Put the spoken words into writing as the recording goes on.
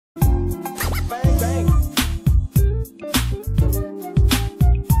Bang, bang.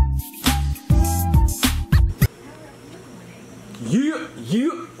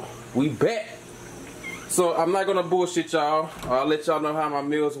 Yeah, we back. So I'm not gonna bullshit y'all. I'll let y'all know how my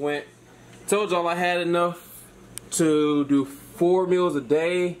meals went. Told y'all I had enough to do 4 meals a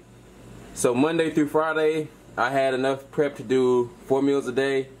day. So Monday through Friday, I had enough prep to do 4 meals a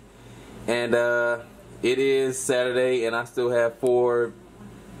day. And it is Saturday and I still have 4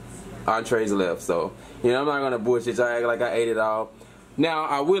 entrees left. So, you know, I'm not gonna bullshit y'all, act like I ate it all. Now,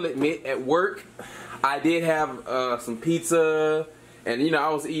 I will admit, at work, I did have some pizza, and you know, I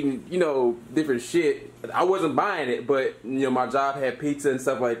was eating, you know, different shit. I wasn't buying it, but you know, my job had pizza and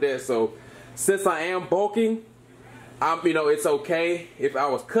stuff like that. So, since I am bulking, you know, it's okay. If I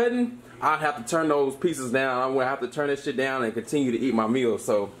was cutting, I'd have to turn those pieces down. I'm gonna have to turn this shit down and continue to eat my meals.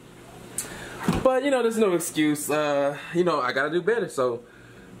 So, but you know, there's no excuse. You know, I gotta do better. So,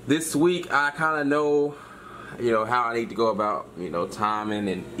 this week I kind of know, you know, how I need to go about, you know, timing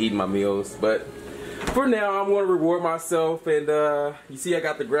and eating my meals. But for now, I'm going to reward myself. And you see I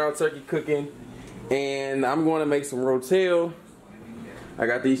got the ground turkey cooking. And I'm going to make some rotel. I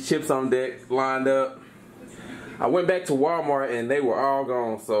got these chips on deck lined up. I went back to Walmart and they were all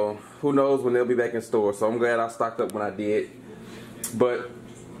gone. So who knows when they'll be back in store. So I'm glad I stocked up when I did. But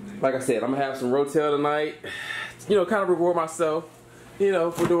like I said, I'm going to have some rotel tonight. You know, kind of reward myself, you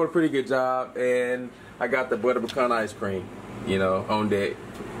know, for doing a pretty good job. And I got the butter pecan ice cream, you know, on deck.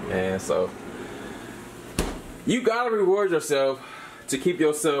 And so you gotta reward yourself to keep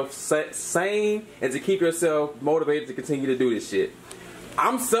yourself sane and to keep yourself motivated to continue to do this shit.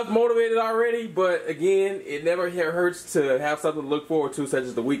 I'm self-motivated already, but again, it never hurts to have something to look forward to, such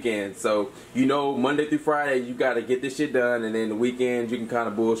as the weekend. So, you know, Monday through Friday, you gotta get this shit done, and then the weekends you can kind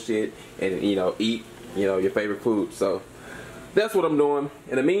of bullshit and, you know, eat, you know, your favorite food. So that's what I'm doing.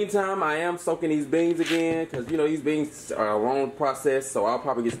 In the meantime, I am soaking these beans again, because, you know, these beans are a long process, so I'll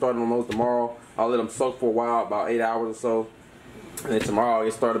probably get started on those tomorrow. I'll let them soak for a while, about 8 hours or so, and then tomorrow I'll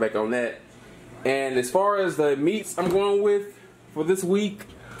get started back on that. And as far as the meats I'm going with for this week,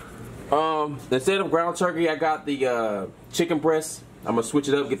 instead of ground turkey, I got the chicken breast. I'm going to switch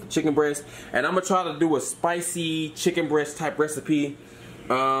it up, get the chicken breast, and I'm going to try to do a spicy chicken breast type recipe.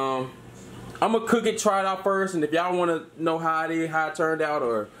 I'm gonna cook it, try it out first, and if y'all want to know how it turned out,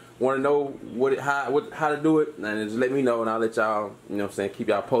 or want to know how to do it, then just let me know, and I'll let y'all, you know what I'm saying, keep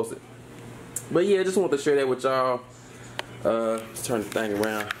y'all posted. But yeah, just want to share that with y'all. Let's turn the thing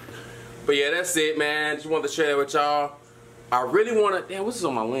around. But yeah, that's it, man. Just wanted to share that with y'all. I really want to, damn, what's this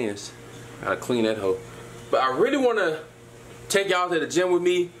on my lens? Gotta clean that hoe. But I really want to take y'all to the gym with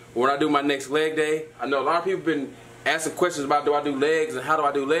me when I do my next leg day. I know a lot of people have been asking questions about, do I do legs and how do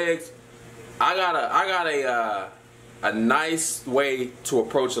I do legs? I got a nice way to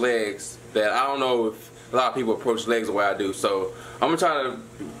approach legs that I don't know if a lot of people approach legs the way I do. So I'm gonna try to,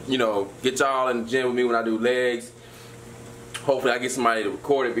 you know, get y'all in the gym with me when I do legs. Hopefully I get somebody to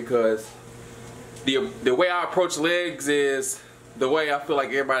record it, because the way I approach legs is the way I feel like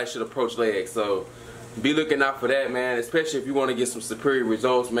everybody should approach legs. So be looking out for that, man, especially if you want to get some superior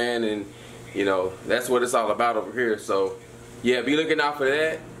results, man, and you know, that's what it's all about over here. So yeah, be looking out for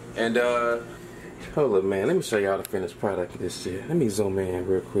that. And hold up, man, let me show y'all the finished product of this shit. Let me zoom in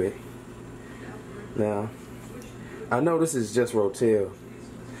real quick. Now, I know this is just rotel,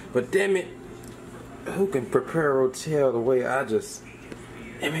 but damn it, who can prepare rotel the way I just,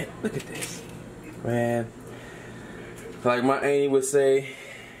 damn it, look at this, man. Like my auntie would say,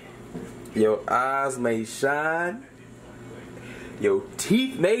 your eyes may shine, your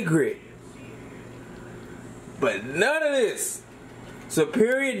teeth may grit, but none of this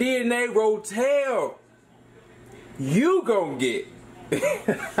superior DNA rotel you gon' get.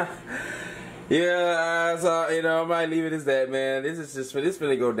 Yeah, so, you know, I might leave it as that, man. This is just, this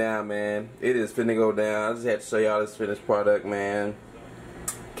finna go down, man. It is finna go down. I just had to show y'all this finished product, man.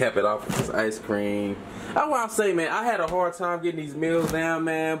 Cap it off with this ice cream. That's why I say, man, I had a hard time getting these meals down,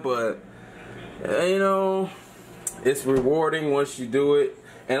 man, but you know, it's rewarding once you do it.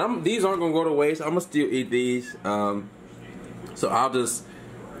 And these aren't gonna go to waste. I'm gonna still eat these. So I'll just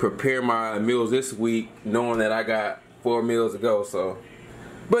prepare my meals this week, knowing that I got 4 meals to go. So,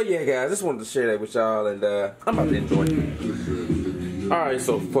 but yeah, guys, just wanted to share that with y'all, and I'm about to enjoy it. All right,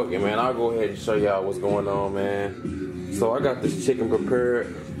 so fuck it, man. I'll go ahead and show y'all what's going on, man. So I got this chicken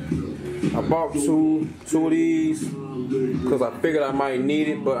prepared. I bought two of these because I figured I might need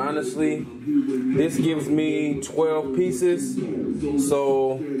it, but honestly, this gives me 12 pieces.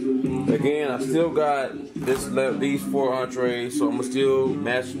 So again, I still got these 4 entrees, so I'm gonna still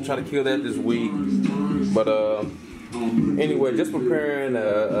try to kill that this week. But anyway, just preparing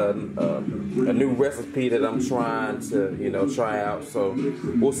a new recipe that I'm trying to, you know, try out. So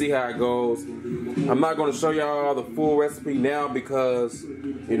we'll see how it goes. I'm not going to show y'all the full recipe now because,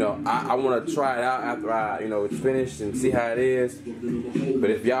 you know, I want to try it out after I, you know, it's finished and see how it is. But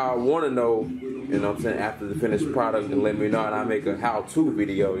if y'all want to know, you know what I'm saying, after the finished product, then let me know and I'll make a how-to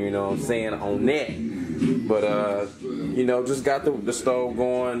video, you know what I'm saying, on that. But, you know, just got the stove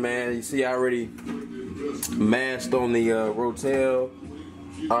going, man. You see I already mashed on the rotel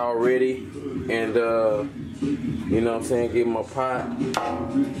already. And, you know what I'm saying, give them a pot.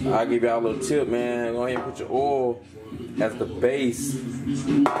 I'll give y'all a little tip, man. Go ahead and put your oil at the base of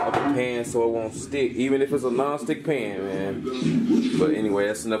the pan so it won't stick, even if it's a non-stick pan, man. But anyway,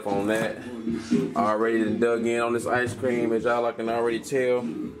 that's enough on that. Already dug in on this ice cream, as y'all can already tell.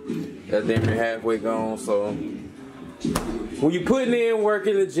 That's damn near halfway gone. So when you putting in work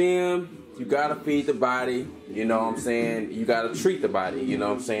in the gym, you gotta feed the body, you know what I'm saying? You gotta treat the body, you know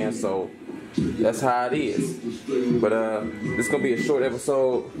what I'm saying? So that's how it is. But this gonna be a short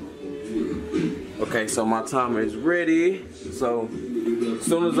episode. Okay, so my timer is ready. So as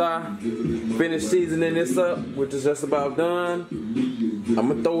soon as I finish seasoning this up, which is just about done, I'm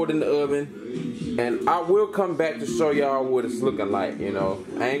gonna throw it in the oven. And I will come back to show y'all what it's looking like, you know.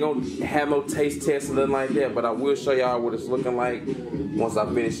 I ain't gonna have no taste test or nothing like that, but I will show y'all what it's looking like once I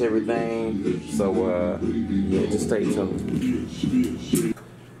finish everything. So, yeah, just stay tuned.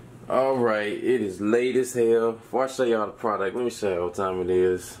 Alright, it is late as hell. Before I show y'all the product, let me show you what time it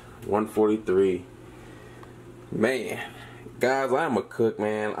is. 1:43. Man, guys, I'm a cook,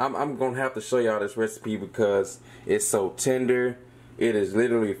 man. I'm gonna have to show y'all this recipe because it's so tender. It is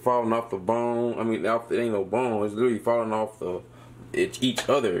literally falling off the bone. I mean, it ain't no bone. It's literally falling off each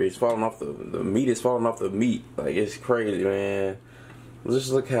other. It's falling off the meat is falling off the meat. Like, it's crazy, man.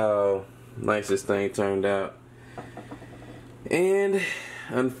 Just look how nice this thing turned out. And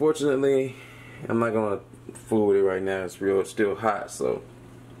unfortunately, I'm not gonna fool with it right now. It's still hot, so.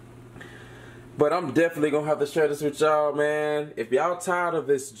 But I'm definitely gonna have to share this with y'all, man. If y'all tired of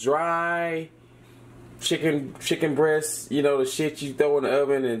this dry chicken breast, you know, the shit you throw in the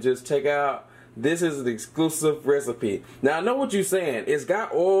oven and just take out, this is an exclusive recipe. Now I know what you're saying. It's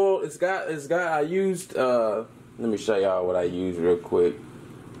got oil. It's got. I used. Let me show y'all what I used real quick.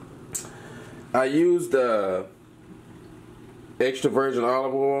 I used extra virgin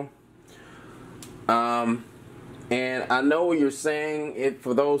olive oil. And I know what you're saying. It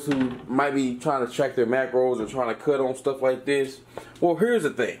for those who might be trying to track their macros or trying to cut on stuff like this. Well, here's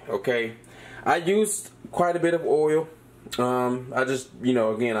the thing, okay? I used quite a bit of oil. I just, you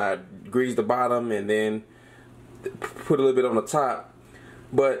know, again, I greased the bottom and then put a little bit on the top.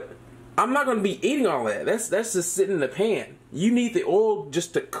 But I'm not going to be eating all that. That's just sitting in the pan. You need the oil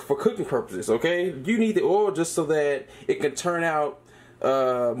just for cooking purposes, okay? You need the oil just so that it can turn out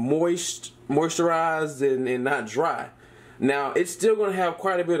moisturized and not dry. Now, it's still going to have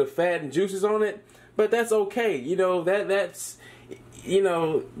quite a bit of fat and juices on it, but that's okay. You know, that's, you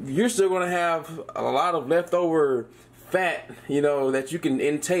know, you're still going to have a lot of leftover fat, you know, that you can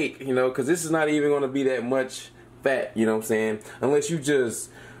intake, you know, because this is not even going to be that much fat, you know what I'm saying, unless you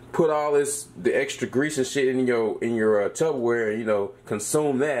just put all the extra grease and shit in your Tupperware and, you know,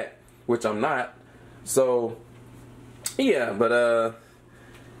 consume that, which I'm not. So yeah, but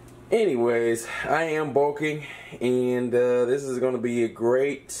anyways, I am bulking, and this is going to be a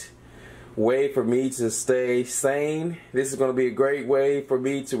great way for me to stay sane. This is going to be a great way for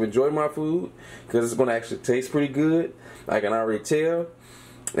me to enjoy my food because it's going to actually taste pretty good. I can already tell.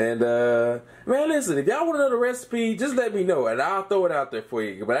 And man, listen, if y'all want another recipe, just let me know and I'll throw it out there for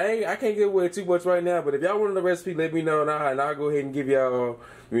you. But I can't give away too much right now. But if y'all want another recipe, let me know, and I'll go ahead and give y'all,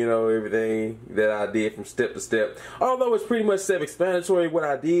 you know, everything that I did from step to step. Although it's pretty much self-explanatory what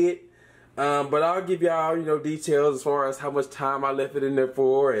I did. But I'll give y'all, you know, details as far as how much time I left it in there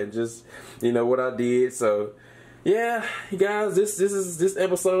for, and just, you know, what I did. So yeah, you guys, this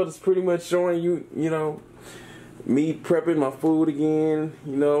episode is pretty much showing you, you know, me prepping my food again.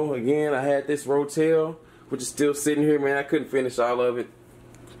 You know, again, I had this rotel, which is still sitting here, man. I couldn't finish all of it.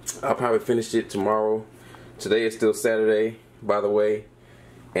 I'll probably finish it tomorrow. Today is still Saturday, by the way.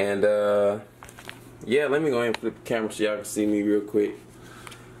 And yeah, let me go ahead and flip the camera so y'all can see me real quick.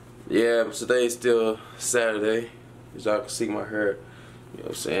 Yeah, but today is still Saturday. As y'all can see my hair. You know what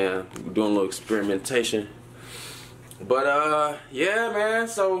I'm saying? We're doing a little experimentation. But yeah, man,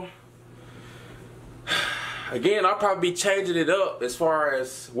 so again, I'll probably be changing it up as far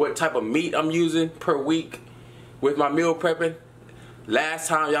as what type of meat I'm using per week with my meal prepping. Last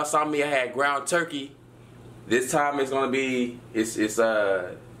time y'all saw me, I had ground turkey. This time it's gonna be it's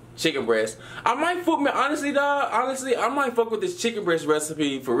chicken breast. I might fuck, man, honestly, dog, I might fuck with this chicken breast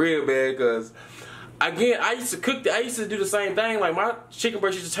recipe for real, man, because, again, I used to do the same thing. Like, my chicken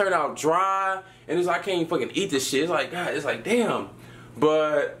breast used to turn out dry, and it's like, I can't even fucking eat this shit. It's like, God, it's like, damn.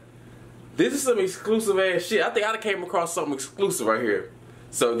 But this is some exclusive ass shit. I think I came across something exclusive right here.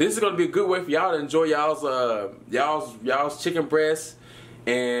 So this is gonna be a good way for y'all to enjoy y'all's chicken breast,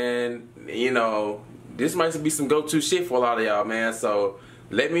 and you know, this might be some go-to shit for a lot of y'all, man. So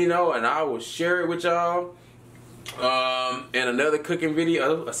let me know, and I will share it with y'all. In another cooking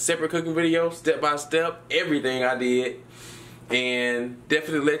video, a separate cooking video, step by step, everything I did, and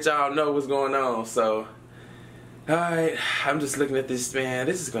definitely let y'all know what's going on. So, alright, I'm just looking at this, man.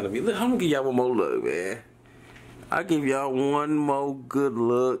 This is gonna be, look, I'm gonna give y'all one more look, man. I'll give y'all one more good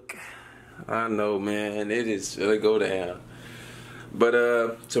look. I know, man, it'll go down.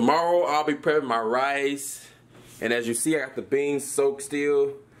 But tomorrow I'll be prepping my rice, and as you see, I got the beans soaked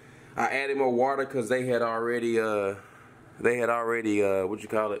still. I added more water because they had already what you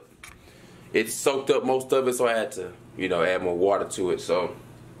call it? It soaked up most of it, so I had to, you know, add more water to it. So,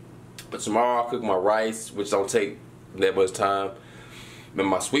 but tomorrow I'll cook my rice, which don't take that much time. And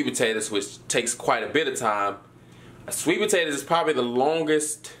my sweet potatoes, which takes quite a bit of time. Sweet potatoes is probably the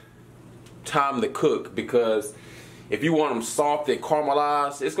longest time to cook, because if you want them soft and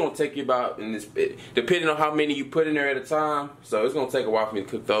caramelized, it's gonna take you about, depending on how many you put in there at a time. So it's gonna take a while for me to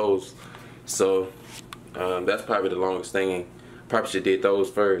cook those. So that's probably the longest thing. Probably should have did those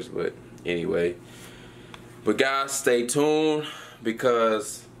first, but anyway. But guys, stay tuned,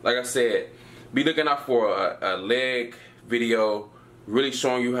 because like I said, be looking out for a leg video, really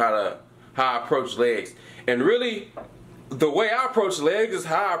showing you how I approach legs. And really, the way I approach legs is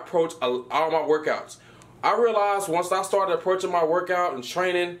how I approach all my workouts. I realized once I started approaching my workout and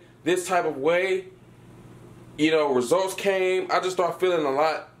training this type of way, you know, results came. I just started feeling a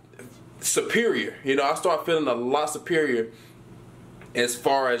lot superior. You know, I started feeling a lot superior as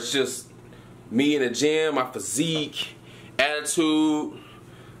far as just me in the gym, my physique, attitude.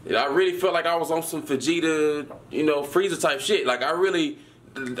 You know, I really felt like I was on some Vegeta, you know, Frieza type shit. Like,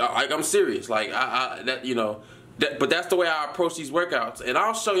 I'm serious. Like, but that's the way I approach these workouts. And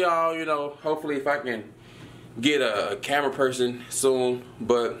I'll show y'all, you know, hopefully if I can get a camera person soon.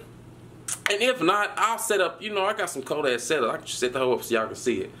 But, and if not, I'll set up, you know, I got some cold ass setup. I can set the whole up so y'all can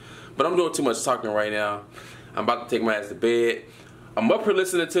see it. But I'm doing too much talking right now. I'm about to take my ass to bed. I'm up here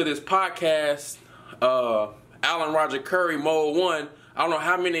listening to this podcast, Alan Roger Curry Mode 1. I don't know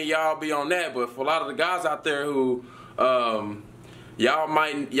how many of y'all be on that, but for a lot of the guys out there who, y'all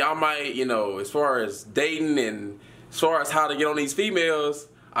might, you know, as far as dating and as far as how to get on these females,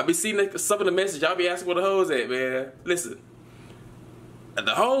 I be seeing some of the message. Y'all be asking where the hoes at, man. Listen,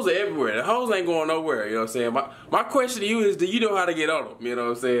 the hoes are everywhere. The hoes ain't going nowhere, you know what I'm saying? My question to you is, do you know how to get on them, you know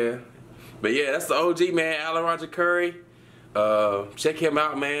what I'm saying? But yeah, that's the OG, man, Alan Roger Curry. Check him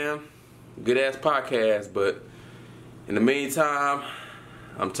out, man. Good ass podcast, but in the meantime,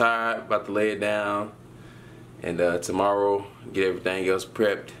 I'm tired, about to lay it down. And tomorrow, get everything else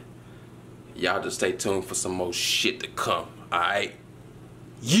prepped. Y'all just stay tuned for some more shit to come, alright?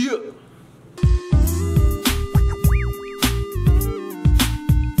 Yeah!